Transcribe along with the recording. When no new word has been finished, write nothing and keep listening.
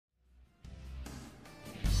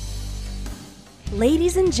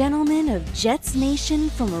Ladies and gentlemen of Jets Nation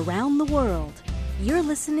from around the world, you're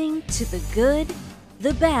listening to The Good,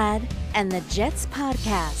 The Bad, and The Jets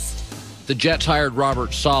podcast. The Jets hired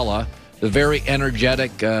Robert Saleh, the very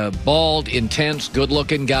energetic, bald, intense,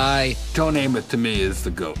 good-looking guy. Don't name it to me as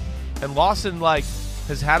the GOAT. And Lawson,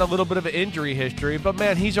 has had a little bit of an injury history, but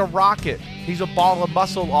man, he's a rocket. He's a ball of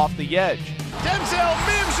muscle off the edge. Denzel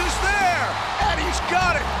Mims is there, and he's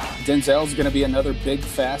got it. Denzel's going to be another big,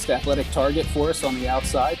 fast, athletic target for us on the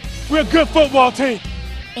outside. We're a good football team.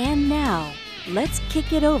 And now, let's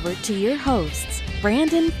kick it over to your hosts,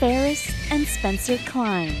 Brandon Ferris and Spencer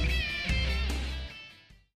Klein.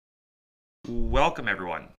 Welcome,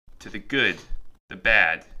 everyone, to The Good, The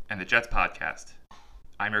Bad, and The Jets podcast.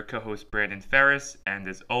 I'm your co-host, Brandon Ferris, and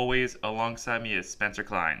as always, alongside me is Spencer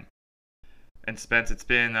Klein. And Spence, it's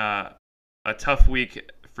been a tough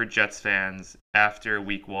week for Jets fans. After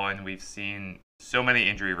week one, we've seen so many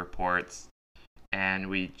injury reports, and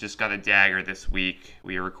we just got a dagger this week.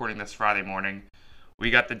 We are recording this Friday morning. We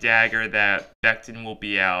got the dagger that Becton will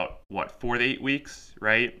be out, 4 to 8 weeks,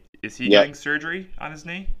 right? Is he getting surgery on his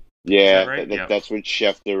knee? Yeah, right? That's what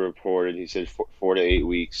Schefter reported. He said 4 to 8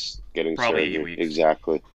 weeks getting Probably surgery. 8 weeks.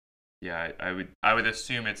 Exactly. Yeah, I would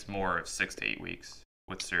assume it's more of 6 to 8 weeks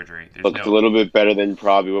with surgery. Looked a little bit better than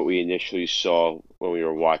probably what we initially saw when we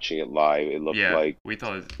were watching it live. It looked we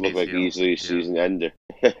thought it looked like easily a season ender.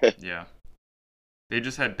 Yeah. They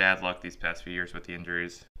just had bad luck these past few years with the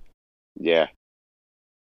injuries. Yeah.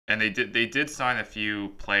 And they did sign a few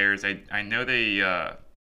players. I know they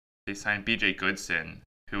signed BJ Goodson,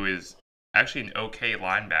 who is actually an okay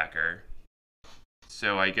linebacker.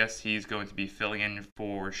 So I guess he's going to be filling in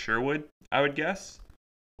for Sherwood, I would guess,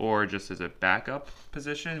 or just as a backup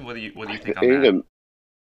position. What do you think on that?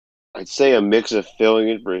 I'd say a mix of filling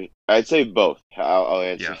in for. I'd say both. I'll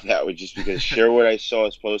answer that with just because Sherwood I saw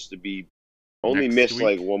is supposed to be only missed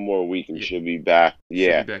like one more week and should be back.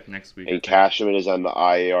 Yeah, should be back next week. And Cashman is on the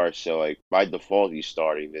IR, so by default he's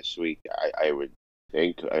starting this week. I would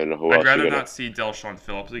think. I don't know who else. I'd rather not see Delshon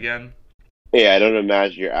Phillips again. Yeah, I don't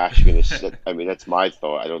imagine you're actually going to sit. I mean, that's my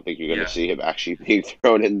thought. I don't think you're going to see him actually being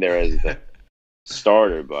thrown in there as the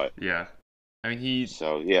starter, but yeah. I mean, you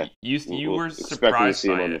were surprised to see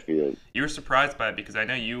him by on the it. field. You were surprised by it because I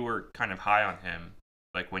know you were kind of high on him,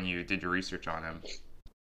 like when you did your research on him.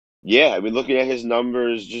 Yeah, I mean, looking at his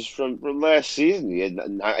numbers just from last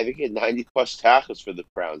season, I think he had 90+ tackles for the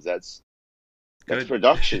Browns. That's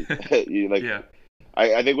production. I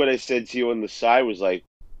think what I said to you on the side was like,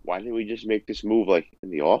 why didn't we just make this move like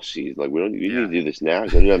in the off season? Like we need to do this now. We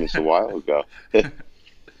could have done this a while ago.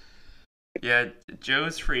 Yeah,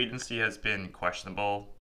 Joe's free agency has been questionable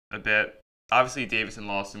a bit. Obviously, Davis and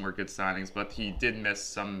Lawson were good signings, but he did miss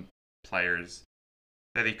some players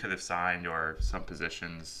that he could have signed or some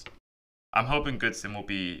positions. I'm hoping Goodson will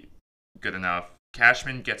be good enough.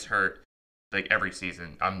 Cashman gets hurt like every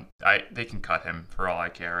season. They can cut him for all I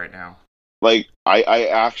care right now. Like I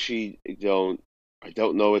actually don't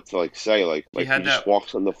know what to say. Like he just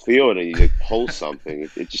walks on the field and he pulls something.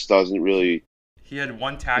 It just doesn't really. He had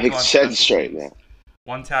one tackle make sense right now.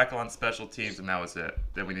 One tackle on special teams, and that was it.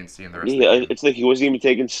 That we didn't see in the rest. Yeah, of the game. It's like he wasn't even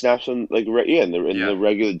taking snaps on in the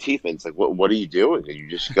regular defense. Like what are you doing? You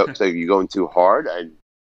just go you're going too hard, and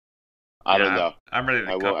I don't know. I'm ready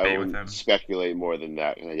to cut bait with him. Speculate more than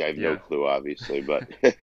that. I have no clue, obviously, but.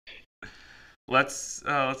 Let's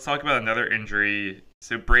talk about another injury.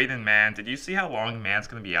 So Braden Mann, did you see how long Mann's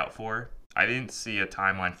going to be out for? I didn't see a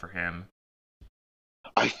timeline for him.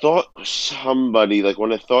 I thought somebody,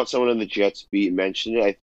 when I thought someone on the Jets beat mentioned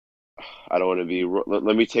it, I don't want to be...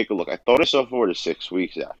 Let me take a look. I thought I saw 4 to 6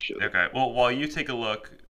 weeks, actually. Okay, well, while you take a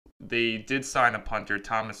look, they did sign a punter,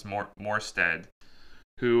 Thomas Morstead,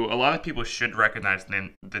 who a lot of people should recognize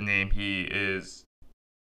the name. He is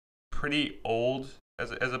pretty old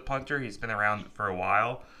as a punter. He's been around for a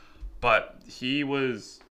while, but he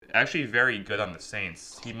was actually very good on the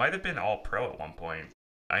Saints. He might have been All-Pro at one point.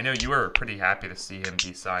 I know you were pretty happy to see him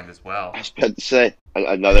be signed as well. I was about to say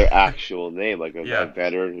another actual name, a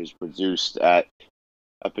veteran who's produced at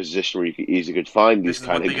a position where you easily could find these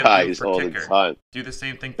kind of guys all the time. Do the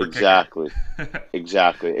same thing for Exactly.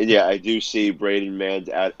 Exactly. And yeah, I do see Braden Mann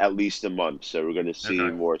at least a month, so we're going to see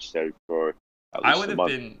more steady for at least a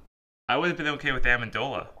month. I would have been okay with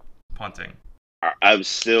Amendola punting. I'm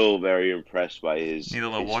still very impressed by his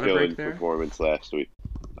fill-in performance last week.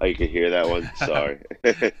 Oh, you could hear that one? Sorry.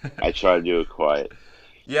 I try to do it quiet.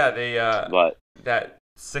 Yeah, but that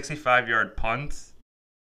 65-yard punt,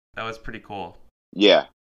 that was pretty cool. Yeah.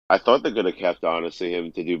 I thought they could have kept, honestly,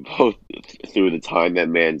 him to do both through the time that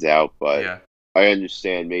Mann's out, but I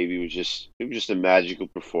understand. Maybe it was just a magical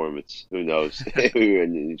performance. Who knows?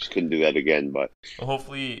 And he just couldn't do that again. But well,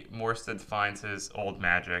 hopefully Morstead finds his old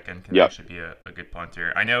magic and can Yep. actually be a good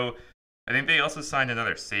punter. I think they also signed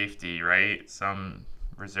another safety, right? Some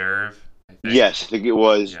reserve. I think. yes, I think it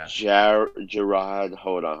was Yeah. Gerard.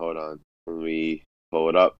 Hold on. Let me pull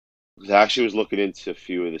it up. Because I actually was looking into a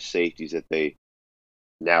few of the safeties that they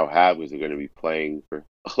now have, because they're going to be playing for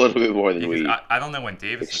a little bit more than Because we I don't know when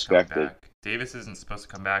Davis is coming expected. back. Davis isn't supposed to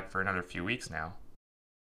come back for another few weeks now.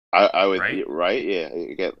 I would Right? right, yeah.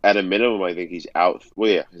 Again, at a minimum, I think he's out. Well,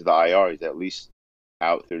 yeah, because the IR is at least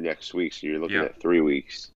out through next week, so you're looking Yeah. at 3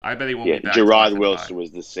 weeks. I bet he won't Yeah, be back. till Gerard after the Wilson bye.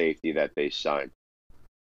 was the safety that they signed.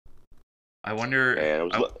 I wonder.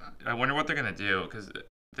 And I wonder what they're gonna do because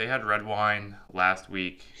they had red wine last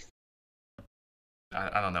week.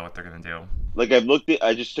 I don't know what they're gonna do. Like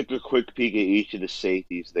I just took a quick peek at each of the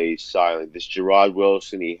safeties they signed. Like this Gerard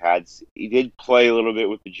Wilson, he did play a little bit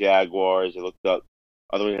with the Jaguars. I looked up.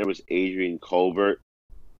 Other one was Adrian Colbert.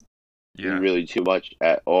 Yeah. Didn't really too much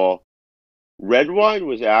at all. Redwine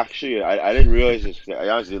was actually I didn't realize this. I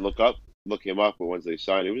honestly didn't look him up, but once they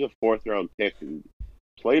signed, he was a 4th-round pick and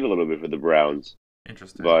played a little bit for the Browns.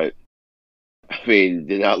 Interesting. But I mean,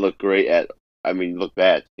 did not look great looked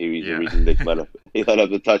bad. He was the reason they let up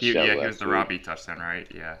the touchdown. he was the week. Robbie touchdown, right?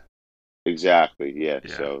 Yeah. Exactly. Yeah.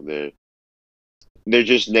 Yeah. So they're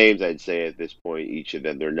just names, I'd say, at this point. Each of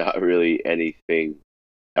them, they're not really anything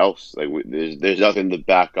else. Like there's nothing to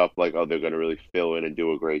back up. Like, oh, they're going to really fill in and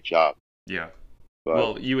do a great job. Yeah. But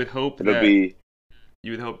well, you would hope that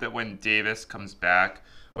when Davis comes back,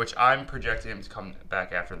 which I'm projecting him to come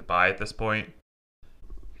back after the bye at this point,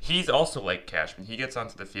 he's also like Cashman. He gets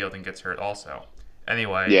onto the field and gets hurt also.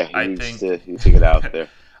 Anyway, yeah, he I needs think to get out there.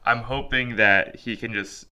 I'm hoping that he can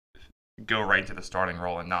just go right into the starting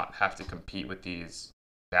role and not have to compete with these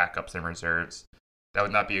backups and reserves. That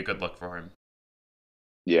would not be a good look for him.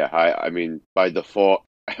 Yeah, I mean, by default,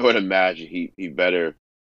 I would imagine he better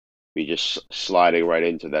be just sliding right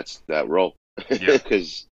into that role. Yeah.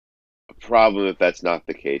 Because a problem if that's not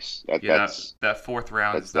the case. That 4th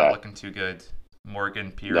round is not looking too good.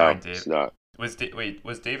 Morgan, Pirine, and Davis. It's not. Was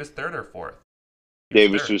Davis 3rd or 4th?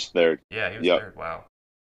 Davis was 3rd. Yeah, he was 3rd. Wow.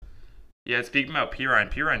 Yeah, speaking about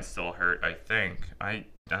Pirine's still hurt, I think. I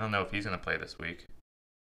don't know if he's going to play this week.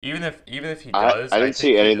 Even if he does, I didn't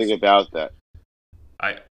see anything about that.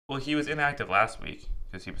 He was inactive last week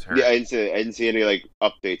because he was hurt. Yeah, I didn't see any like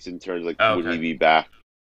updates in terms of would he be back?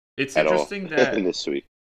 It's at interesting all that this week.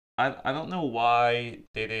 I don't know why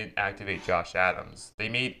they didn't activate Josh Adams. They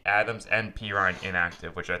made Adams and Pirine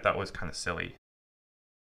inactive, which I thought was kind of silly.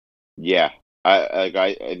 Yeah, I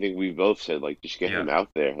think we both said like just get him out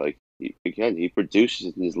there. Like he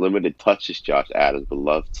produces in his limited touches. Josh Adams would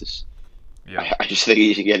love to. Yeah, I just think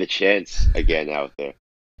he should get a chance again out there.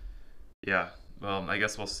 Yeah, well, I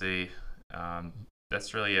guess we'll see.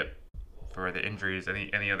 That's really it for the injuries.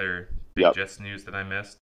 Any other big Jets news that I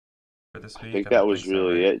missed for this week? I think that was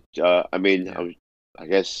really it. I mean, I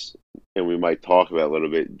guess, and we might talk about a little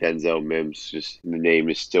bit. Denzel Mims, just the name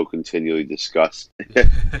is still continually discussed.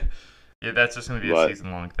 Yeah, that's just going to be a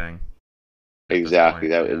season-long thing.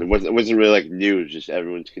 Exactly. It wasn't really like news. Just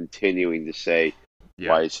everyone's continuing to say,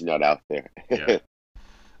 "Why is he not out there?" Yeah.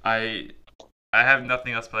 I have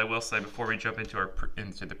nothing else, but I will say before we jump into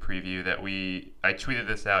the preview that I tweeted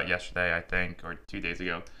this out yesterday, I think, or 2 days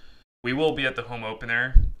ago. We will be at the home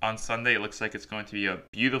opener on Sunday. It looks like it's going to be a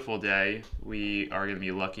beautiful day. We are going to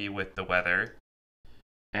be lucky with the weather,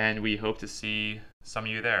 and we hope to see some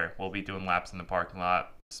of you there. We'll be doing laps in the parking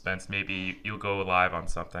lot. Spence, maybe you'll go live on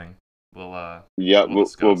something. We'll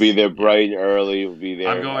be there bright and early. We'll be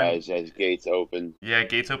there as gates open. Yeah,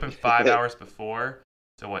 gates open 5 hours before.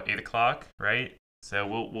 So what, 8 o'clock, right? So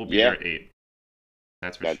we'll be there at 8.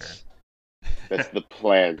 That's for sure. That's the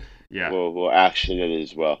plan. Yeah. We'll action it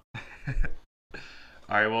as well.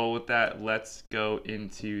 All right, well, with that, let's go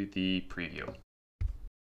into the preview.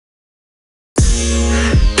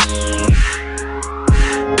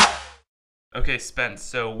 Okay, Spence,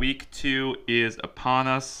 so week 2 is upon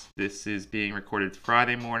us. This is being recorded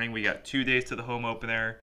Friday morning. We got 2 days to the home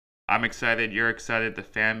opener. I'm excited. You're excited. The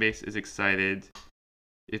fan base is excited.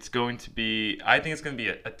 I think it's going to be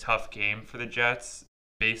a tough game for the Jets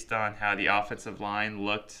based on how the offensive line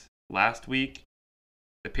looked last week.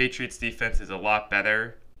 The Patriots defense is a lot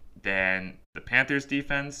better than the Panthers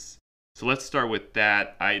defense. So let's start with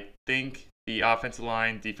that. I think the offensive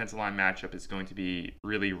line, defensive line matchup is going to be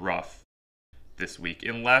really rough this week.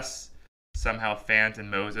 Unless somehow Fant and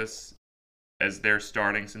Moses, as they're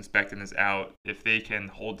starting since Becton is out, if they can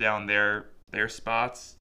hold down their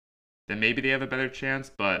spots, then maybe they have a better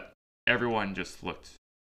chance. But everyone just looked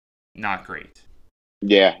not great.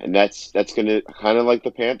 Yeah, and that's going to kind of like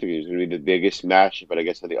the Panthers. It's going to be the biggest matchup, but I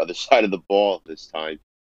guess on the other side of the ball this time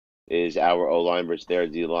is our O-line versus their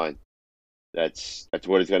D-line. That's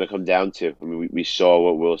what it's going to come down to. I mean, we saw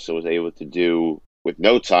what Wilson was able to do with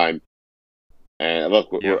no time. And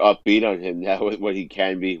look, we're upbeat on him now with what he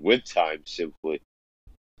can be with time, simply.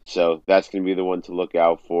 So that's going to be the one to look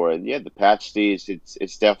out for. And yeah, the Pats Stees,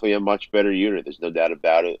 it's definitely a much better unit. There's no doubt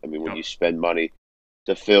about it. I mean, when you spend money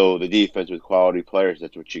to fill the defense with quality players,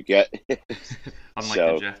 that's what you get. Unlike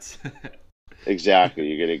the Jets. Exactly.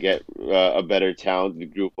 You're going to get a better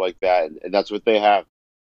talented group like that. And that's what they have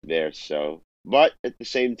there. So, but at the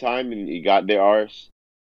same time, and there are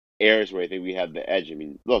areas where I think we have the edge. I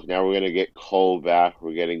mean, look, now we're going to get Cole back.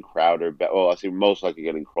 We're getting Crowder back. Well, I think most likely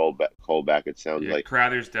getting Cole back, it sounds like.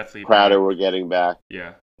 Crowder's definitely Crowder back. We're getting back.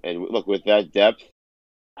 Yeah. And look, with that depth,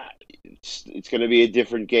 it's going to be a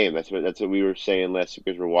different game. That's what we were saying last week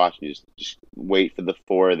as we're watching. Just wait for the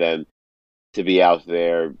four of them to be out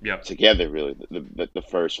there together, really, the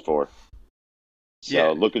first four.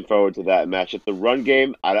 So looking forward to that matchup. The run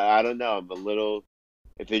game, I don't know. I'm a little...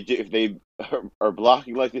 If they are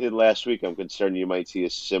blocking like they did last week, I'm concerned you might see a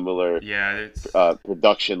similar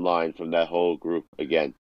production line from that whole group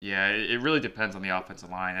again. Yeah, it really depends on the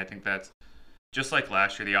offensive line. I think that's just like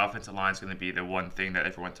last year. The offensive line is going to be the one thing that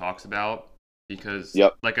everyone talks about because,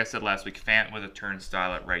 like I said last week, Fant was a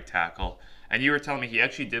turnstile at right tackle, and you were telling me he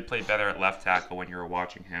actually did play better at left tackle when you were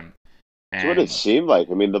watching him. That's what it seemed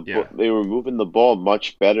like. I mean, they were moving the ball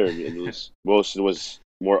much better. And Wilson was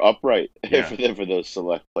more upright for those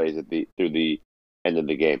select plays through the end of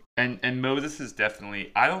the game. And Moses is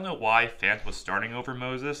definitely... I don't know why Fant was starting over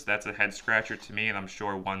Moses. That's a head scratcher to me, and I'm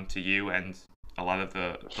sure one to you and a lot of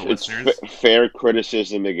the listeners. It's fair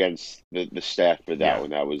criticism against the staff for that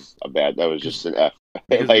one. That was just an F.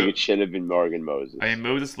 It should have been Morgan Moses. I mean,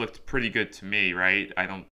 Moses looked pretty good to me, right?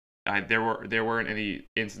 There weren't any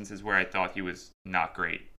instances where I thought he was not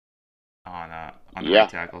great on the right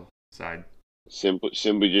tackle side.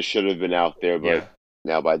 Simply just should have been out there, but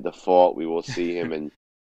now by default we will see him. And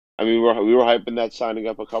I mean, we were hyping that signing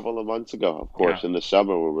up a couple of months ago, of course, in the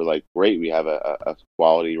summer, where we're like, great, we have a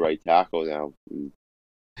quality right tackle now.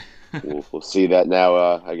 We'll see that now,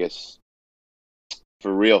 I guess,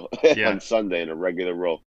 for real on Sunday in a regular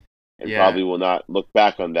role, and probably will not look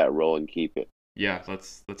back on that role and keep it. Yeah,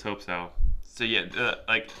 let's hope so. So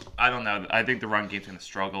I don't know. I think the run game's going to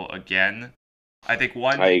struggle again. I think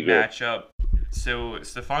one matchup. So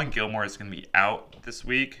Stephon Gilmore is going to be out this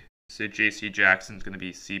week. So J.C. Jackson's going to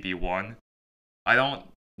be CB1. I don't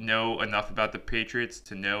know enough about the Patriots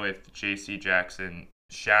to know if J.C. Jackson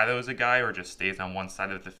shadows a guy or just stays on one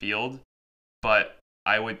side of the field. But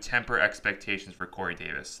I would temper expectations for Corey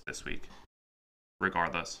Davis this week,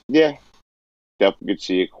 regardless. Yeah, definitely could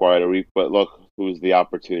see a quieter week. But look, who's the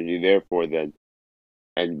opportunity there for then?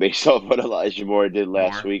 And based off what Elijah Moore did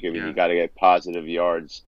last week, I mean, you got to get positive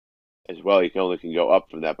yards as well. You can go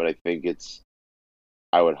up from that, but I think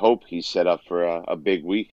I would hope he's set up for a big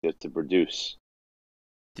week to produce.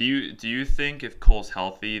 Do you think if Cole's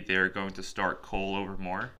healthy, they're going to start Cole over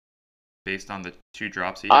Moore based on the 2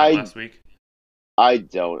 drops he had last week? I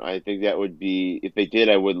don't. I think that would be, if they did,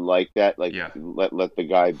 I wouldn't like that. Let the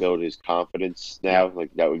guy build his confidence now.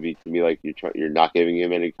 Like that would be to me like you're not giving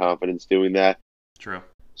him any confidence doing that. True.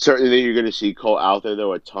 Certainly, you're going to see Cole out there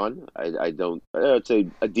though a ton. I'd say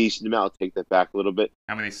a decent amount. I'll take that back a little bit.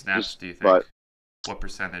 How many snaps do you think? What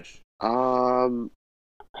percentage? I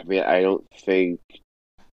mean, I don't think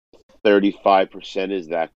 35% is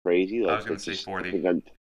that crazy. I was going to say 40.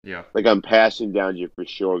 I'm passing down. You're for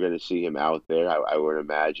sure going to see him out there. I would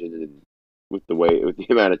imagine, and with the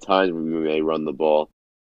amount of times we may run the ball,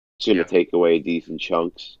 it's going to take away decent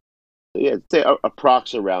chunks. So yeah, say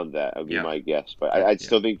approx around that would be my guess. But I'd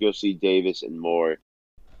still think you'll see Davis and Moore,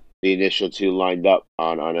 the initial 2 lined up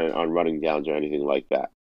on running downs or anything like that.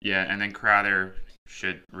 Yeah, and then Crowder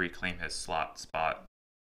should reclaim his slot spot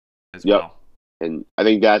as well. And I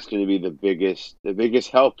think that's going to be the biggest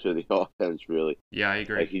help to the offense, really. Yeah, I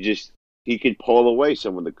agree. He could pull away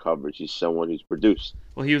some of the coverage. He's someone who's produced.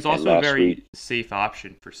 Well, he was also a very safe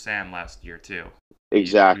option for Sam last year too.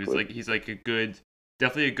 Exactly. He's like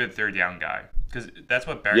definitely a good 3rd down guy, because that's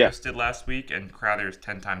what Berrios did last week, and Crowder is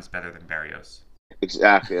 10 times better than Berrios.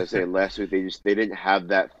 Exactly. I was saying last week they didn't have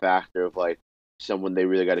that factor of like someone they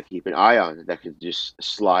really got to keep an eye on that could just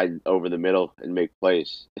slide over the middle and make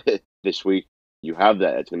plays. This week you have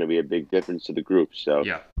that. It's going to be a big difference to the group. So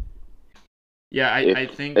I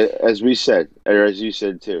think, as we said, or as you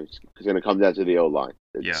said too, it's going to come down to the O-line.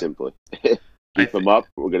 Simply keep them up.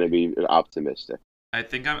 We're going to be optimistic. I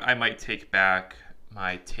think I might take back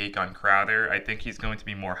my take on Crowder. I think he's going to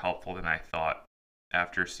be more helpful than I thought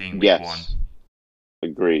after seeing week one.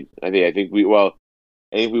 Agreed. I think we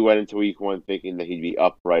went into week one thinking that he'd be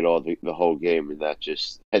upright all the whole game, and that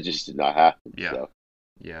just did not happen. Yeah. So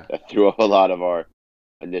yeah. That threw off a lot of our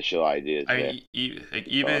initial ideas.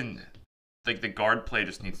 Even the guard play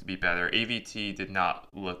just needs to be better. AVT did not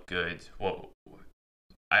look good. Well,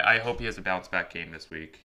 I hope he has a bounce back game this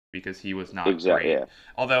week because he was not great. Yeah.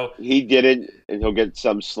 Although he didn't, and he'll get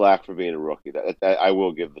some slack for being a rookie. That I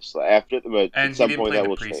will give the slack but at some point that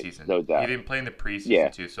will change, no doubt. He didn't play in the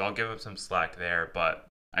preseason too, so I'll give him some slack there. But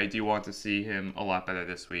I do want to see him a lot better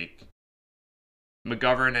this week.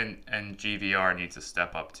 McGovern and GVR need to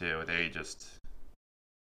step up too. They just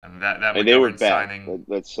that McGovern they were bad. Signing.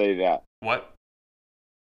 Let's say that. What?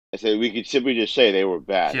 I said we could simply just say they were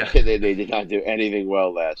bad. Yeah. they did not do anything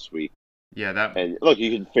well last week. Yeah, and look,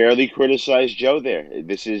 you can fairly criticize Joe there.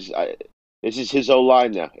 This is his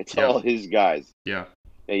O-line now. It's all his guys. Yeah,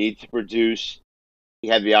 they need to produce. He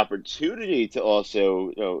had the opportunity to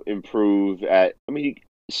also improve at. I mean,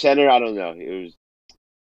 center. I don't know. It was.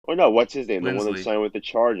 Oh no, what's his name? Lindsley. The one that signed with the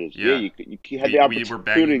Chargers. Yeah, you had the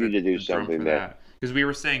opportunity to do something there. Because we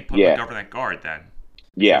were saying put McGovern at guard then.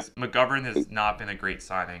 Yeah, McGovern has not been a great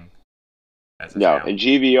signing. And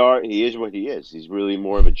GVR, he is what he is. He's really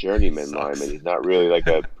more of a journeyman lineman. He's not really like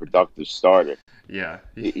a productive starter. Yeah,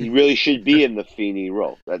 he really should be in the Feeney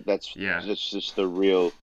role. That's just the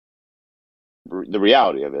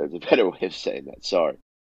reality of it. It's a better way of saying that. Sorry.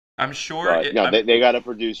 I'm sure. They got to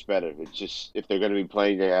produce better. It's just if they're going to be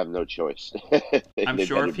playing, they have no choice. I'm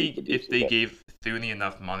sure if they gave Thuney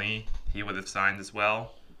enough money, he would have signed as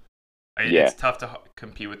well. It's tough to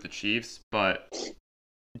compete with the Chiefs, but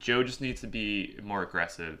Joe just needs to be more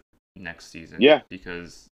aggressive next season. Yeah,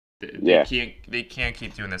 because they can't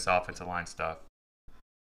keep doing this offensive line stuff.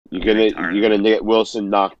 You're gonna get Wilson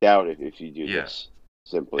knocked out if you do this.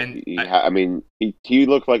 Simply, and he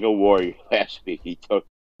looked like a warrior last week. He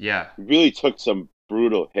really took some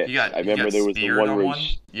brutal hits. I remember there was the one where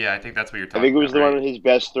I think that's what you're talking about. I think it was the one of his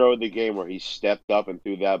best throw of the game where he stepped up and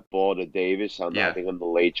threw that ball to Davis on the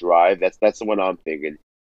late drive. That's the one I'm thinking.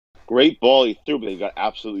 Great ball he threw, but he got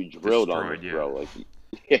absolutely drilled on the throw. Like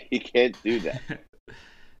he can't do that.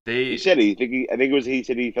 He said he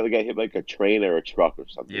said he felt like he hit like a train or a truck or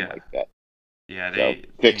something like that. Yeah, they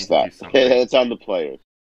fix that. It's on the players.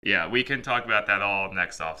 Yeah, we can talk about that all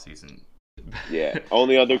next offseason. Yeah.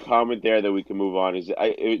 Only other comment there that we can move on is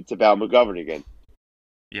it's about McGovern again.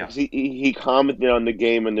 Yeah. He commented on the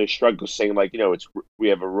game and their struggles, saying we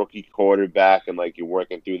have a rookie quarterback and you're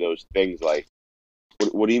working through those things.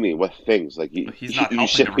 What do you mean? What things? He's not helping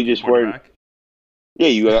simply just quarterback. Yeah,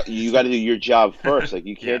 you got to do your job first.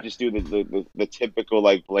 You can't just do the typical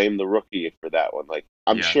blame the rookie for that one.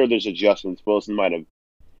 I'm sure there's adjustments Wilson might have.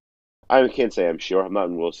 I can't say I'm sure. I'm not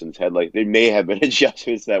in Wilson's head. There may have been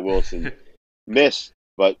adjustments that Wilson missed,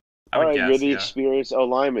 but all right, you're the experienced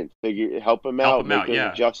lineman. Help him out. Make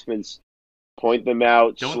those adjustments. Point them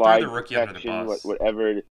out. Don't slide throw the rookie under the bus.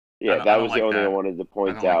 Whatever. Yeah, that was the only thing I wanted to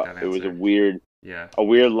point out. It was a weird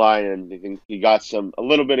line, and I think he got a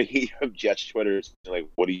little bit of heat from Jets Twitter.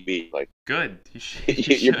 What do you mean? Good.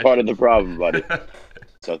 You're part of the problem, buddy.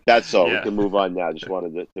 So that's all. We can move on now. Just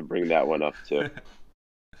wanted to bring that one up too.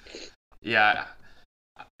 Yeah,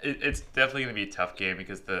 it's definitely going to be a tough game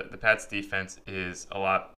because the Pats defense is a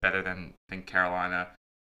lot better than Carolina.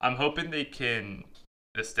 I'm hoping they can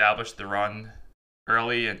establish the run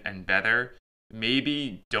early and better.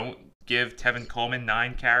 Maybe don't give Tevin Coleman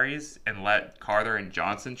 9 carries and let Carter and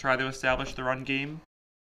Johnson try to establish the run game.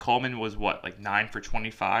 Coleman was 9 for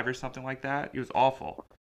 25 or something like that. He was awful.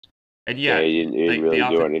 And he didn't really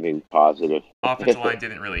do anything positive. Offensive line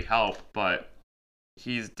didn't really help, but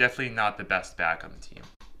he's definitely not the best back on the team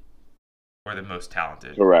or the most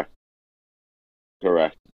talented. Correct.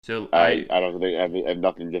 So I don't think I have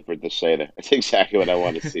nothing different to say there. That's exactly what I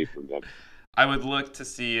want to see from them. I would look to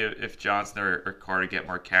see if Johnson or Carter get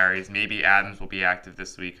more carries. Maybe Adams will be active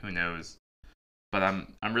this week. Who knows? But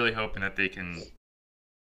I'm really hoping that they can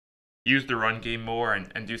use the run game more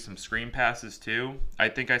and do some screen passes too. I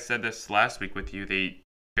think I said this last week with you. They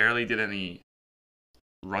barely did any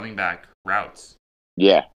running back routes.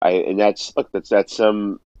 Yeah, that's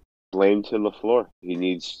some blame to LaFleur. He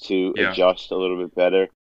needs to adjust a little bit better.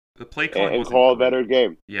 The play calling and call a better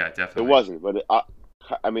game. Yeah, definitely. It wasn't, but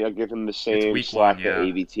I'll give him the same slack that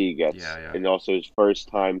AVT gets, and also his first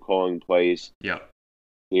time calling plays.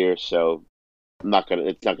 Here, so it's not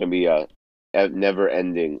gonna be a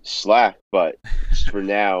never-ending slack, but for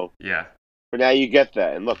now, for now you get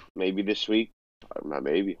that. And look, maybe this week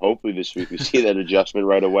maybe, hopefully this week we see that adjustment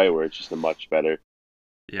right away where it's just a much better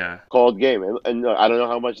called game. And I don't know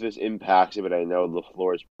how much this impacts it, but I know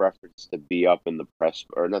LaFleur's preference to be up in the press,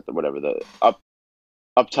 or not the whatever, the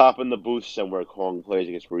up top in the booth somewhere calling plays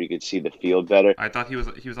against where you could see the field better. I thought he was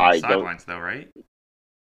on the sidelines though, right?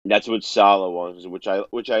 That's what Saleh wants,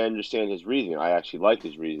 which I understand his reasoning. I actually like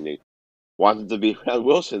his reasoning. Wants him to be around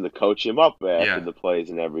Wilson to coach him up after the plays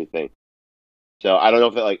and everything. So I don't know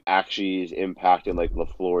if that actually is impacting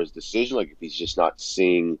LaFleur's decision, if he's just not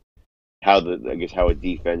seeing how a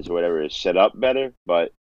defense or whatever is set up better.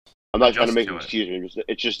 But I'm not trying to make an excuse.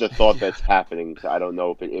 It's just a thought that's happening. So I don't know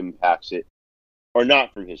if it impacts it or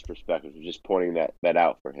not from his perspective. I'm just pointing that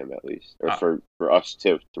out for him at least, or for us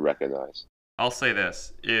too to recognize. I'll say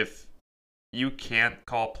this: if you can't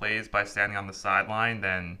call plays by standing on the sideline,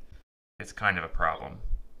 then it's kind of a problem.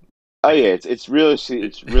 Oh yeah, it's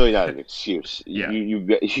really not an excuse. You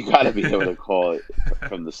got to be able to call it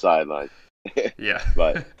from the sideline. Yeah,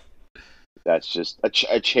 but that's just a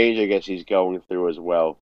change I guess he's going through as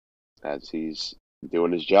well as he's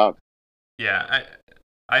doing his job. Yeah,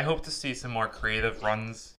 I hope to see some more creative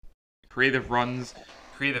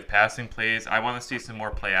passing plays. I want to see some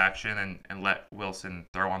more play action and let Wilson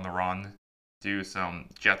throw on the run, do some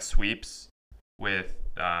jet sweeps with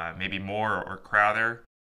maybe Moore or Crowder,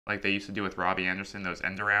 like they used to do with Robbie Anderson, those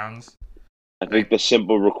end arounds. I think the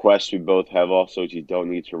simple request we both have also is you don't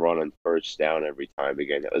need to run on first down every time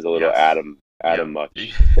again. That was a little Adam-like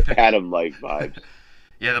vibes.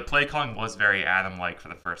 Yeah, the play calling was very Adam-like for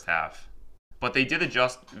the first half. But they did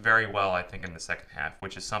adjust very well, I think, in the second half,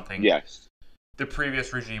 which is something the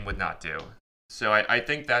previous regime would not do. So I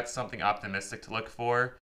think that's something optimistic to look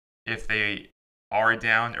for. If they are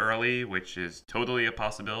down early, which is totally a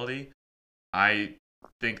possibility, I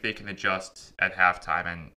think they can adjust at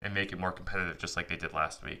halftime and make it more competitive just like they did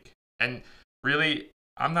last week. And really,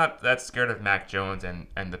 I'm not that scared of Mac Jones and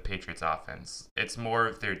the Patriots offense. It's more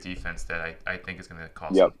of their defense that I think is going to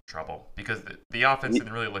cause some trouble, because the offense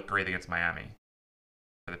didn't really look great against Miami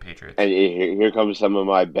for the Patriots. And here comes some of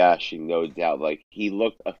my bashing, no doubt. He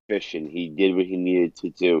looked efficient. He did what he needed to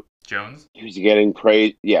do. Jones? He was getting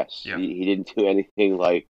praise. Yes. Yeah. He didn't do anything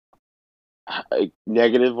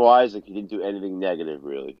negative-wise. He didn't do anything negative,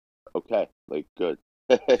 really. Okay. Good.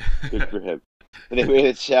 Good for him. And they made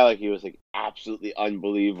it sound like he was absolutely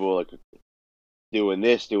unbelievable, doing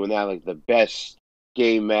this, doing that, the best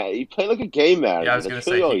game man. He played like a game manager. Yeah, I was going to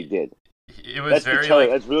say all he did. It was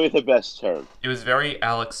that's really the best term. It was very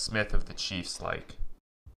Alex Smith of the Chiefs like.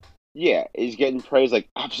 Yeah, he's getting praised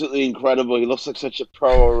absolutely incredible. He looks like such a pro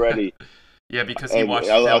already. Yeah, because he watched.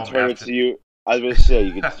 I'll turn it to you. I was going to say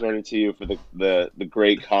you can turn it to you for the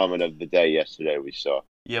great comment of the day yesterday we saw.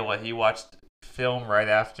 Yeah, he watched film right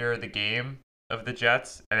after the game of the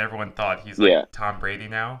Jets, and everyone thought he's Tom Brady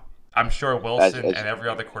now. I'm sure Wilson and every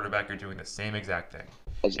other quarterback are doing the same exact thing.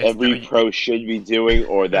 As every pro should be doing,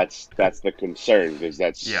 or that's the concern, because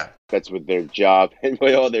that's what their job and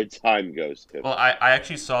what all their time goes to. Well, I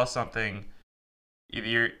actually saw something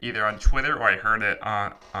either on Twitter or I heard it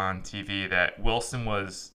on TV that Wilson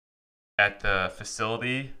was at the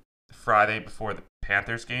facility Friday before the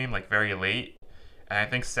Panthers game, very late, and I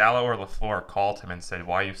think Saleh or LaFleur called him and said,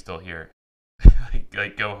 "Why are you still here?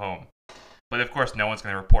 Go home." But of course, no one's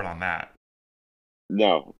going to report on that.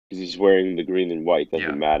 No, because he's wearing the green and white.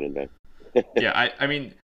 Doesn't matter then. Yeah, I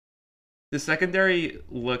mean, the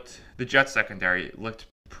Jets secondary looked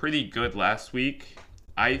pretty good last week.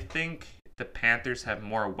 I think the Panthers have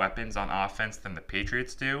more weapons on offense than the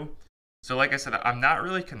Patriots do. So like I said, I'm not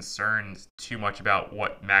really concerned too much about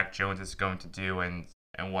what Mac Jones is going to do and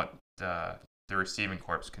what the receiving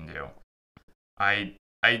corps can do. I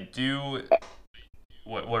do.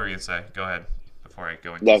 What were you going to say? Go ahead before I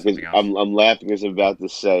go into something else. I'm laughing because I'm about to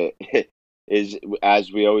say is,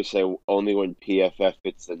 as we always say, only when PFF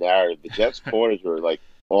fits the narrative. The Jets corners were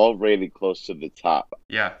all rated close to the top.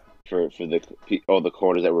 Yeah. For all the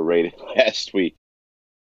corners that were rated last week.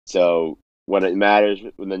 So when it matters,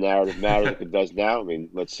 when the narrative matters, like it does now, I mean,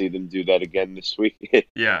 let's see them do that again this week.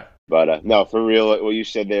 Yeah. But no, for real, what you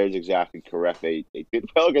said there is exactly correct. They did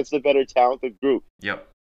well against a better talented group. Yep.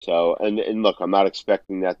 So, and look, I'm not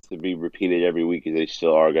expecting that to be repeated every week, as they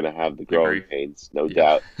still are going to have the growing pains, no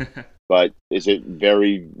doubt. But is it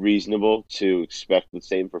very reasonable to expect the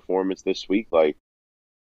same performance this week? It's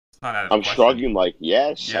not out of I'm question. shrugging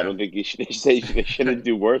yes. Yeah. I don't think they shouldn't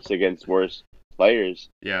do worse against worse players.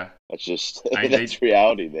 Yeah. That's just that's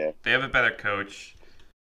reality there. They have a better coach,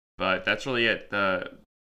 but that's really it. The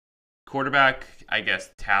quarterback, I guess,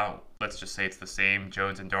 talent, let's just say it's the same,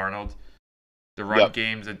 Jones and Darnold. The run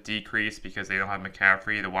game's a decrease because they don't have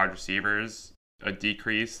McCaffrey. The wide receivers, a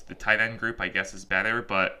decrease. The tight end group, I guess, is better,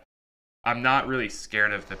 but I'm not really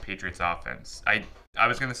scared of the Patriots offense. I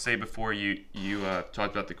was going to say before you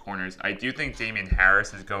talked about the corners, I do think Damian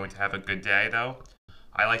Harris is going to have a good day, though.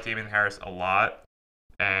 I like Damian Harris a lot,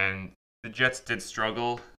 and the Jets did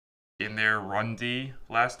struggle in their run D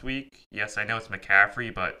last week. Yes, I know it's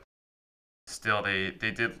McCaffrey, but still, they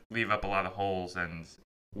did leave up a lot of holes and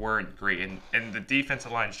weren't great. And the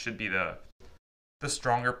defensive line should be the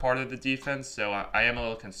stronger part of the defense, so I am a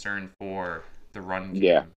little concerned for the run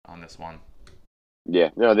game on this one. Yeah,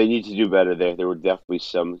 no, they need to do better there. There were definitely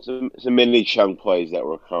some mini chunk plays that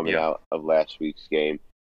were coming out of last week's game.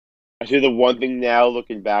 I think the one thing now,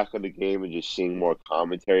 looking back on the game and just seeing more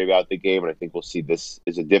commentary about the game, and I think we'll see this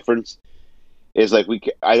as a difference, is like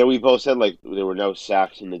I know we both said like there were no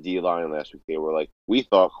sacks in the D line last week. They were like, we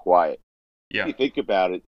thought quiet. Yeah. If you think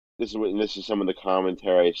about it, this is some of the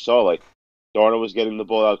commentary I saw. Like Darnold was getting the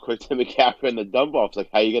ball out quick to McCaffrey and the dump offs. Like,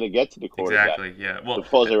 how are you going to get to the quarterback? Exactly. Yeah. Well, the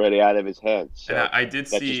ball's already out of his hands. So and I did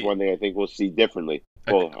that's see. Just one thing I think we'll see differently.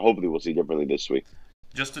 Well, hopefully we'll see differently this week.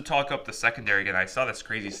 Just to talk up the secondary again, I saw this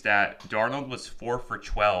crazy stat. Darnold was 4 for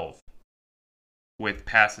 12 with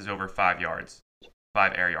passes over 5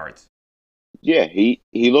 air yards. Yeah, he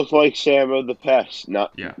looked like Sam of the Pest,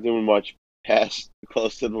 not doing much pass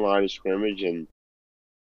close to the line of scrimmage, and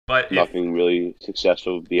nothing really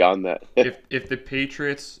successful beyond that. if the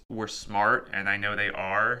Patriots were smart, and I know they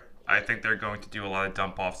are, I think they're going to do a lot of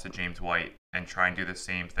dump offs to James White and try and do the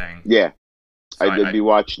same thing. Yeah, so I'd be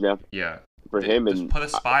watching that. Yeah. For him, just and put a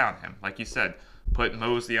spy on him, like you said. Put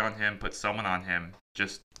Mosley on him. Put someone on him.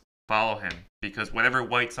 Just follow him, because whenever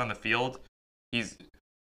White's on the field, he's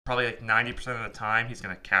probably like 90% of the time he's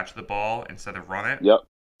going to catch the ball instead of run it. Yep.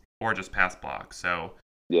 Or just pass block. So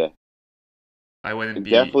yeah, I wouldn't be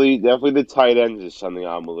definitely the tight ends is something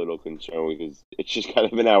I'm a little concerned with, because it's just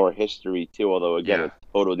kind of in our history too. Although again, it's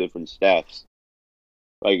total different stats.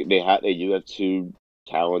 Like they do have 2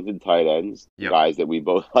 talented tight ends, guys that we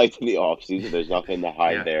both liked in the offseason. There's nothing to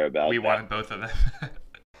hide there about we that. wanted both of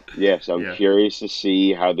them. So I'm curious to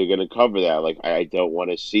see how they're going to cover that. Like, I don't want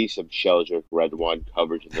to see some Sheldrick red one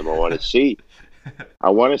coverage of them. I want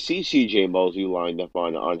to see C.J. Mosley lined up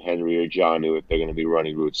on Henry or Jonnu if they're going to be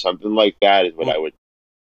running routes. Something like that is what I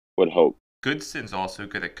would hope. Goodson's also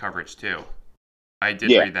good at coverage too. I did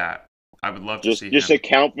read that. I would love to see him. Just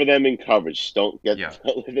account for them in coverage. Don't let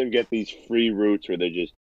them get these free routes where they're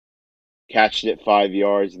just catching it 5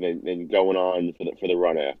 yards and then going on for the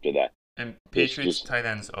run after that. And Patriots tight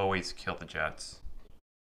ends always kill the Jets.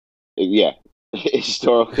 Yeah,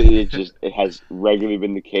 historically it has regularly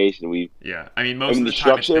been the case, and most of the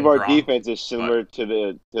structure of our defense is similar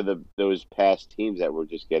to those past teams that were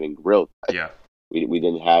just getting grilled. Yeah, we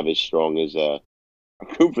didn't have as strong as a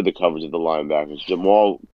group for the coverage of the linebackers.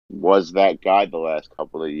 Jamal was that guy the last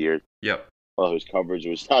couple of years. Yep. Well, his coverage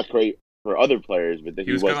was not great for other players, but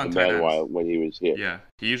he was the man when he was here. Yeah,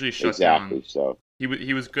 he usually shut down. Exactly. So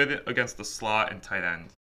he was good against the slot and tight end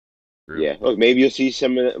group. Yeah, look, maybe you'll see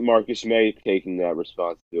some of Marcus May taking that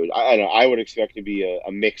responsibility. I don't know. I would expect to be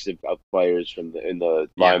a mix of players in the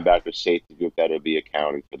linebacker safety group that would be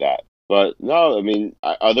accounting for that. But no, I mean,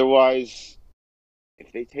 otherwise,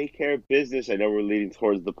 if they take care of business, I know we're leading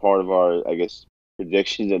towards the part of our, I guess,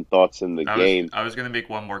 predictions and thoughts in the game. I was going to make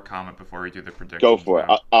one more comment before we do the predictions. Go for it.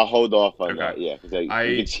 I'll hold off on that, because you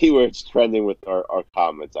can see where it's trending with our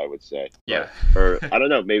comments, I would say. Yeah. Or, I don't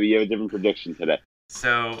know, maybe you have a different prediction today.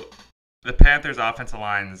 So, the Panthers' offensive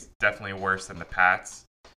line is definitely worse than the Pats,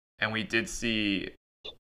 and we did see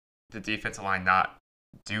the defensive line not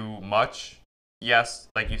do much. Yes,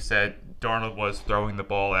 like you said, Darnold was throwing the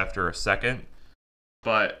ball after a second,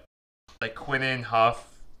 but like Quinnen, Huff,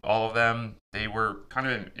 all of them, they were kind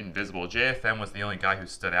of invisible. JFM was the only guy who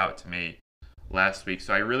stood out to me last week.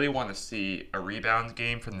 So I really want to see a rebound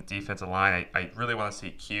game from the defensive line. I really want to see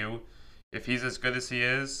Q. If he's as good as he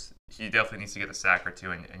is, he definitely needs to get a sack or two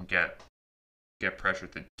and get pressure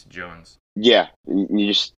to Jones. Yeah, you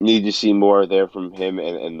just need to see more there from him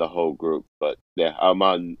and the whole group. But yeah, I'm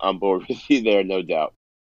on board with you there, no doubt.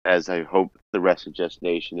 As I hope the rest of Jets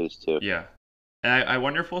Nation is too. Yeah. And I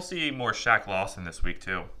wonder if we'll see more Shaq Lawson this week,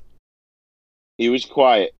 too. He was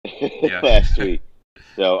quiet last week,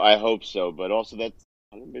 so I hope so. But also, that's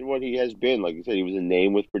not been what he has been. Like you said, he was a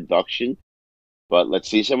name with production. But let's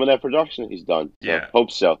see some of that production he's done. So hope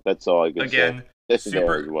so. That's all I can say. Again,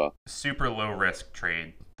 super low-risk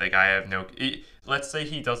trade. Like, I have no... let's say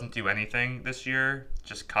he doesn't do anything this year.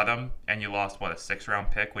 Just cut him, and you lost, a 6th-round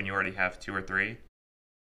pick when you already have 2 or 3?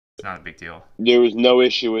 It's not a big deal. There was no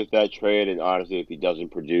issue with that trade, and honestly, if he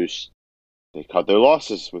doesn't produce, they cut their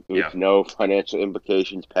losses with no financial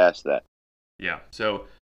implications past that. Yeah. So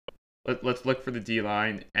let's look for the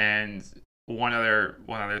D-line. And one other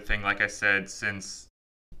thing, like I said, since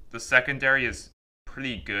the secondary is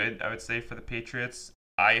pretty good, I would say, for the Patriots,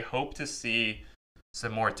 I hope to see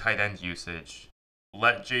some more tight end usage.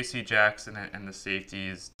 Let J.C. Jackson and the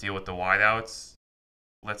safeties deal with the wideouts.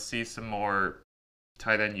 Let's see some more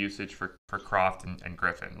tight end usage for Croft and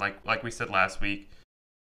Griffin. Like we said last week,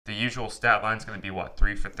 the usual stat line is going to be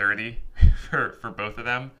 3 for 30 for both of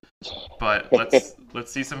them. But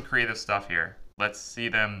let's see some creative stuff here. Let's see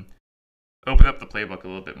them open up the playbook a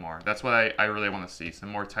little bit more. That's what I really want to see. Some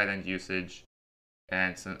more tight end usage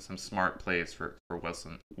and some smart plays for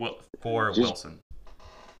Wilson. Wilson.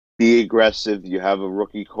 Be aggressive. You have a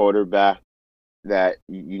rookie quarterback that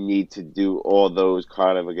you need to do all those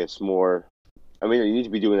kind of, I guess, more. I mean, you need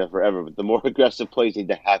to be doing that forever, but the more aggressive plays need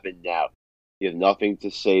to happen now. You have nothing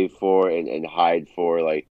to save for and hide for.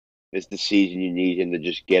 Like, it's the season. You need him to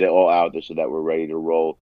just get it all out there so that we're ready to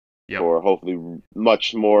roll for hopefully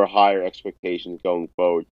much more higher expectations going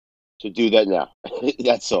forward. So do that now.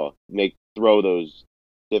 That's all. Throw those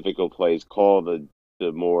difficult plays. Call the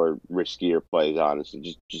more riskier plays,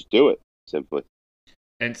 honestly. Just do it, simply.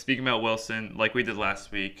 And speaking about Wilson, like we did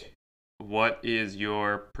last week, what is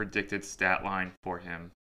your predicted stat line for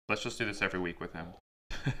him? Let's just do this every week with him.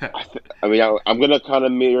 I mean, I'm going to kind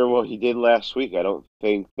of mirror what he did last week. I don't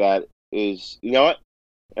think that is... You know what?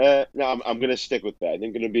 No, I'm going to stick with that. I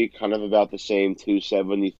think going to be kind of about the same,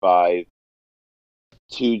 275,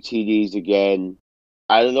 2 TDs again.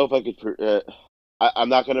 I don't know if I could... I'm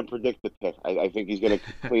not going to predict the pick. I think he's going to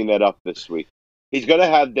clean that up this week. He's going to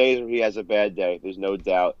have days where he has a bad day. There's no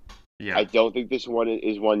doubt. Yeah. I don't think this one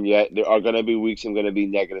is one yet. There are going to be weeks I'm going to be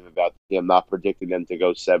negative about. I'm not predicting them to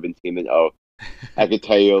go 17-0. I could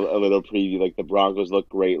tell you a little preview. Like, the Broncos looked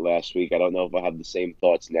great last week. I don't know if I'll have the same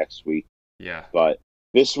thoughts next week. Yeah. But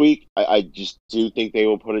this week, I just do think they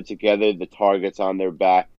will put it together. The target's on their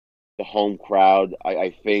back. The home crowd.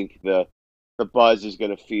 I think the buzz is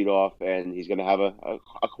going to feed off, and he's going to have a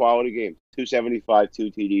quality game. 275,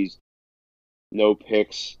 2 TDs, no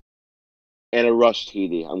picks, and a rush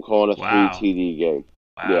TD. I'm calling a 3 TD game.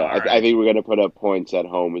 Wow, yeah, I think we're going to put up points at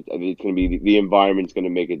home. I think it's going to be the environment's going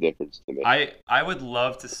to make a difference to me. I would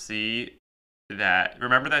love to see that.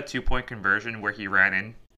 Remember that 2-point conversion where he ran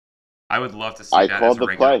in? I would love to see that as a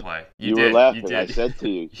regular play. You were laughing. I said to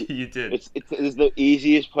you. You did. It's the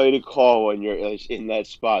easiest play to call when you're in that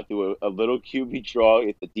spot. Do a little QB draw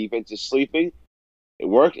if the defense is sleeping. It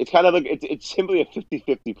worked. It's kind of like it's simply a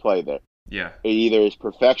 50-50 play there. Yeah. It either is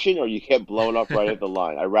perfection or you get blown up right at the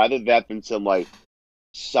line. I'd rather that than some like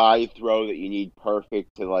side throw that you need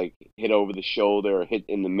perfect to like hit over the shoulder or hit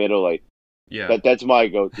in the middle. Like, yeah. That's my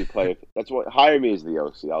go-to play. That's what hire me as the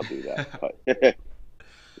OC. I'll do that.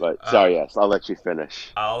 But sorry, yes, I'll let you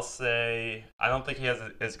finish. I'll say I don't think he has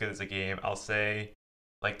as good as a game. I'll say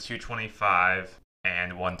like 225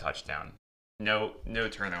 and 1 touchdown. No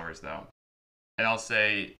turnovers though. And I'll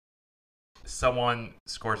say someone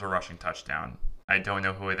scores a rushing touchdown. I don't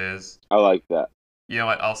know who it is. I like that. You know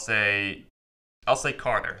what? I'll say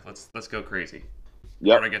Carter. Let's go crazy.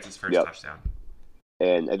 Yep. Carter gets his first touchdown.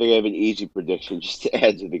 And I think I have an easy prediction just to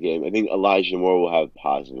add to the game. I think Elijah Moore will have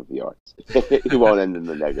positive yards. He won't end in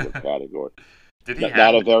the negative category. Did he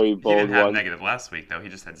not a very bold one? He didn't have one. Negative last week, though. He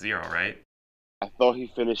just had 0, right? I thought he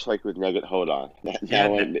finished like with negative. Hold on.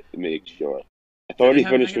 Now I make sure. I thought he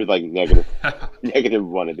finished with like negative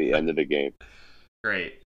 1 at the end of the game.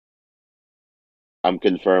 Great. I'm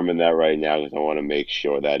confirming that right now because I want to make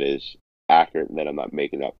sure that is accurate and that I'm not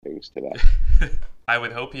making up things to that. I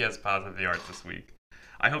would hope he has positive yards this week.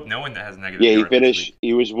 I hope no one that has negative yards. Yeah, he finished.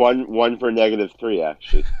 He was one for -3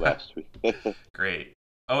 actually last week. Great.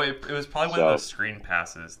 Oh, it was probably one of those screen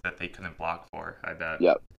passes that they couldn't block for. I bet.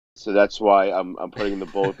 Yep. So that's why I'm putting the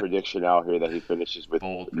bold prediction out here that he finishes with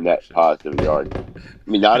net prediction. positive yards. I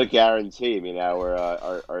mean, not a guarantee. I mean, our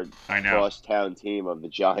cross-town team of the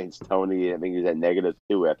Giants, Tony, I think he's at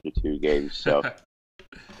 -2 after 2 games. So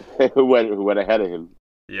who went ahead of him?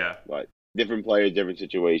 Yeah. But different player, different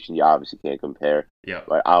situation. You obviously can't compare. Yeah.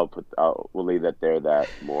 But we'll leave that there. That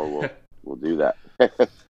more we'll do that. All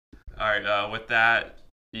right. With that,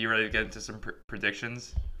 you ready to get into some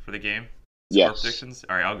predictions for the game? Yes. Predictions?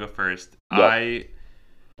 All right, I'll go first. Yep.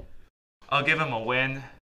 I'll give them a win.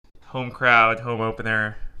 Home crowd, home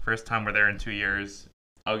opener. First time we're there in 2 years.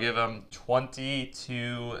 I'll give them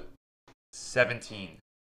 20-17.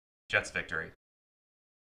 Jets victory.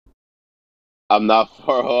 I'm not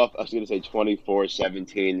far off. I was going to say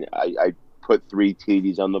 24-17. I put 3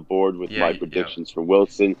 TDs on the board with my predictions for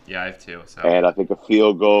Wilson. Yeah, I have 2. So. And I think a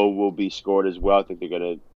field goal will be scored as well. I think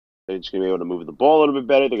they're They're just going to be able to move the ball a little bit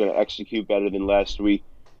better. They're going to execute better than last week.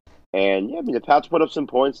 And, yeah, I mean, the Pats put up some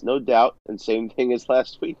points, no doubt. And same thing as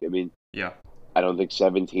last week. I mean, yeah, I don't think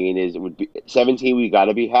 17 we got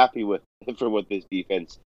to be happy with for what this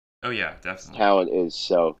defense definitely talent is.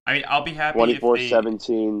 So, I mean, I'll be happy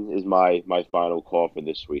 24-17 is my final call for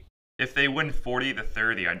this week. If they win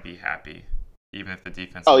 40-30, I'd be happy, even if the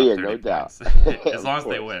defense. No doubt. As long as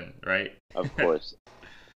they win, right? Of course.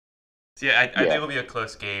 So I think it'll be a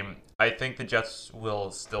close game. I think the Jets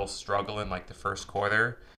will still struggle in like the first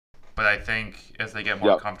quarter, but I think as they get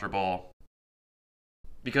more comfortable,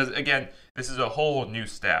 because again, this is a whole new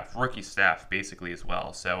staff, rookie staff basically as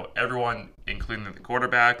well. So everyone, including the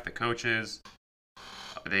quarterback, the coaches,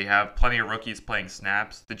 they have plenty of rookies playing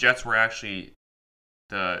snaps. The Jets were actually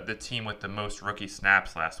the team with the most rookie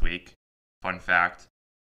snaps last week. Fun fact.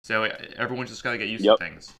 So everyone's just got to get used to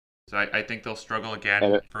things. So I think they'll struggle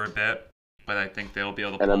again for a bit, but I think they'll be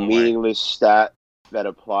able to pull away. And a meaningless stat that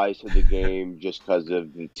applies to the game just because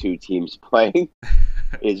of the two teams playing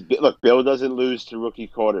is, look, Bill doesn't lose to rookie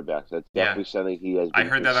quarterbacks. That's definitely something he has been. I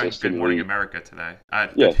heard that on Good Morning America today.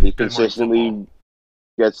 He consistently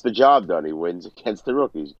gets the job done. He wins against the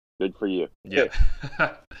rookies. Good for you. Yeah.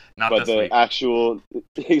 Not but this the week. actual,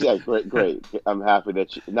 exactly, great. I'm happy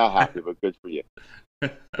that not happy, but good for you.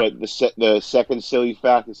 But the second silly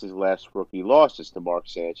fact is his last rookie loss is to Mark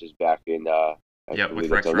Sanchez back in with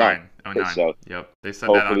Rex Ryan. 09. So they said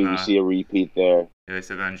hopefully that on, we see a repeat there. Yeah, they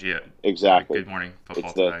said that on Exactly. Good Morning Football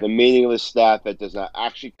It's today. the meaningless stat that does not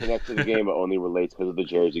actually connect to the game, but only relates because of the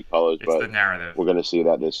jersey colors. It's but the narrative. We're going to see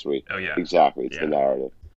that this week. Oh yeah. Exactly. It's the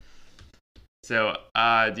narrative. So,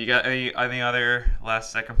 do you got any other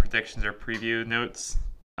last second predictions or preview notes?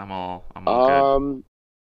 I'm all good.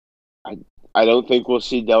 I don't think we'll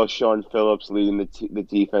see Delshon Phillips leading the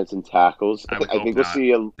defense in tackles. I think we'll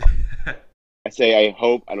see I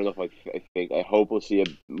hope. I don't know if I hope we'll see a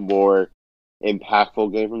more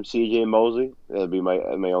impactful game from CJ Mosley. That'll be my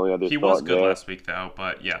only other. He thought was good there. last week, though.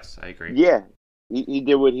 But yes, I agree. Yeah, he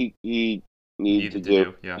did what he needed to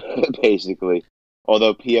do. Yeah, basically.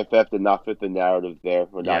 Although PFF did not fit the narrative there,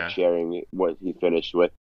 we're not sharing what he finished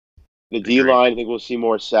with. The D line, I think we'll see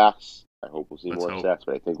more sacks. I hope we'll see more sacks,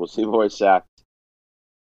 but I think we'll see more sacks.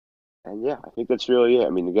 And yeah, I think that's really it.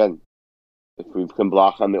 I mean, again, if we can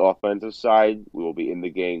block on the offensive side, we will be in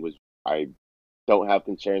the game. I don't have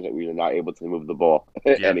concerns that we are not able to move the ball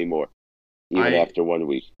anymore, even after 1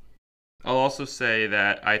 week. I'll also say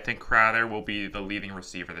that I think Crowder will be the leading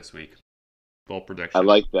receiver this week. Bold prediction. I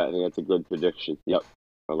like that. I think that's a good prediction. Yep,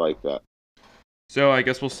 I like that. So I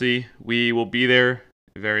guess we'll see. We will be there.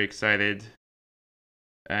 Very excited.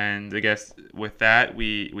 And I guess with that,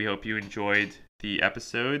 we hope you enjoyed the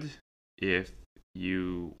episode. If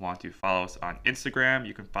you want to follow us on Instagram,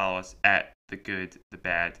 you can follow us at The Good, The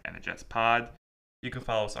Bad, and The Jets Pod. You can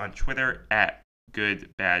follow us on Twitter at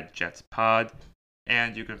Good, Bad, Jets Pod.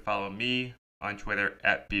 And you can follow me on Twitter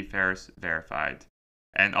at BFerrisVerified.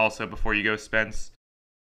 And also, before you go, Spence,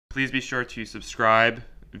 please be sure to subscribe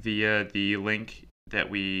via the link that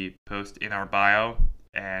we post in our bio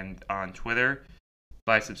and on Twitter.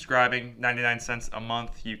 By subscribing, 99 cents a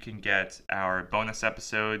month, you can get our bonus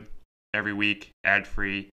episode every week,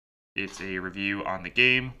 ad-free. It's a review on the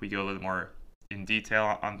game. We go a little more in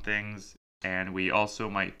detail on things, and we also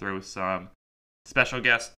might throw some special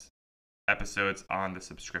guest episodes on the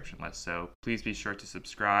subscription list. So please be sure to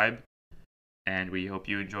subscribe, and we hope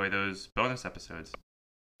you enjoy those bonus episodes.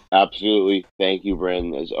 Absolutely. Thank you,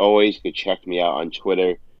 Brandon. As always, you can check me out on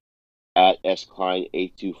Twitter at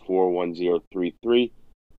sklein8241033,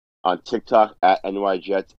 on TikTok at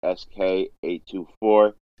NYJetsSK824.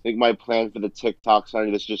 I think my plan for the TikTok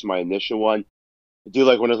Sunday, this is just my initial one. I do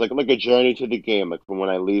like when it's like a journey to the game, like from when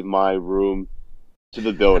I leave my room to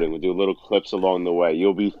the building. We'll do little clips along the way.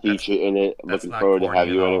 You'll be featured in it. Looking forward to have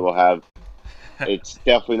you in it. We'll have. It's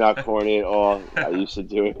definitely not corny at all. I used to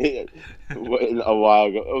do it a while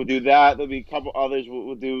ago. We'll do that. There'll be a couple others.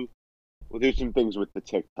 We'll do some things with the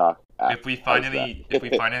TikTok app. If we find any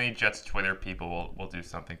Jets Twitter people, we'll do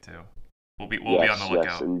something too. We'll be on the lookout.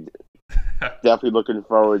 Yes, and definitely looking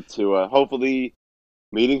forward to hopefully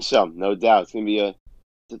meeting some. No doubt, it's gonna be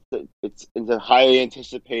it's a highly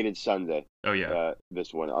anticipated Sunday. Oh yeah,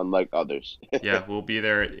 this one, unlike others. Yeah, we'll be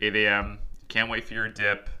there at 8 a.m. Can't wait for your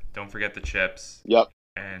dip. Don't forget the chips. Yep.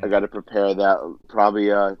 And I got to prepare that. Probably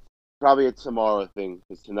a tomorrow thing,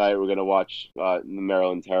 because tonight we're gonna watch the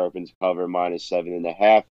Maryland Terrapins cover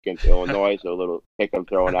 -7.5 against Illinois. So a little pick I'm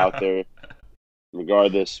throwing out there,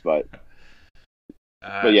 regardless. But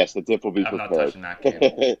yes, the dip will be prepared. I'm not touching that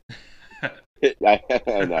game. I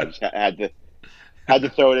know. I just had to Had to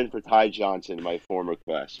throw it in for Ty Johnson, my former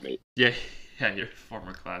classmate. Yeah, your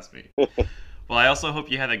former classmate. Well, I also hope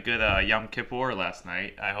you had a good Yom Kippur last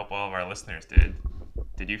night. I hope all of our listeners did.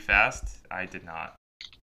 Did you fast? I did not.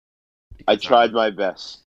 I tried my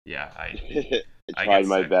best. Yeah, I tried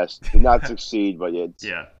my best. Did not succeed, but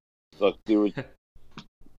yeah. Look, there was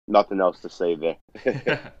nothing else to say there.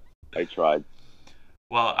 I tried.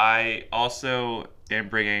 Well, I also am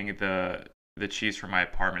bringing the cheese from my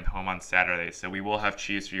apartment home on Saturday, so we will have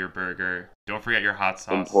cheese for your burger. Don't forget your hot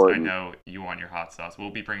sauce. Important. I know you want your hot sauce.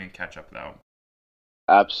 We'll be bringing ketchup, though.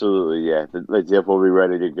 Absolutely, yeah. The dip will be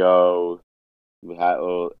ready to go.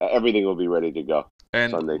 Everything will be ready to go.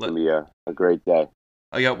 And Sunday can be a great day.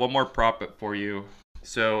 I got one more prop for you.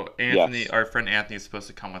 So Anthony, our friend Anthony, is supposed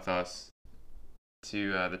to come with us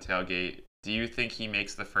to the tailgate. Do you think he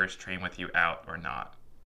makes the first train with you out or not?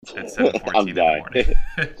 At 7:14 in the morning.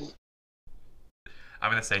 I'm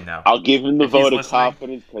gonna say no. I'll give him the vote of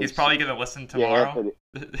confidence. He's probably gonna listen tomorrow.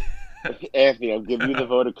 Anthony, I'm giving you the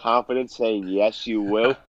vote of confidence, saying yes, you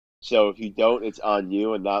will. So if you don't, it's on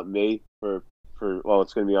you and not me.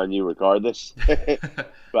 It's going to be on you regardless.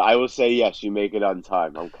 But I will say yes, you make it on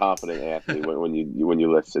time. I'm confident, Anthony, when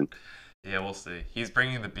you listen. Yeah, we'll see. He's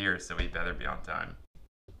bringing the beer, so he better be on time.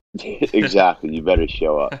 Exactly. You better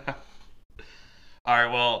show up. All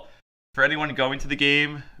right. Well, for anyone going to the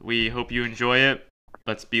game, we hope you enjoy it.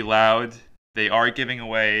 Let's be loud. They are giving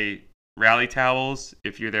away rally towels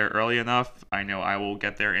if you're there early enough. I know I will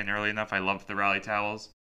get there in early enough. I love the rally towels.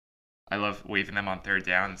 I love waving them on third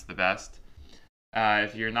down. It's the best.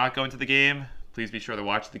 If you're not going to the game, please be sure to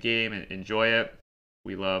watch the game and enjoy it.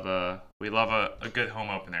 We love a good home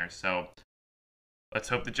opener. So let's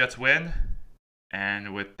hope the Jets win.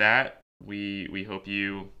 And with that, we hope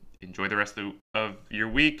you enjoy the rest of your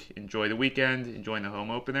week. Enjoy the weekend. Enjoy the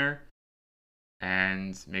home opener.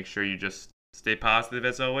 And make sure you just stay positive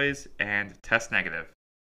as always and test negative.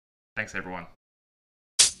 Thanks, everyone.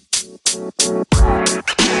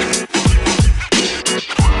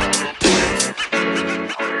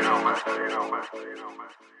 You know, man.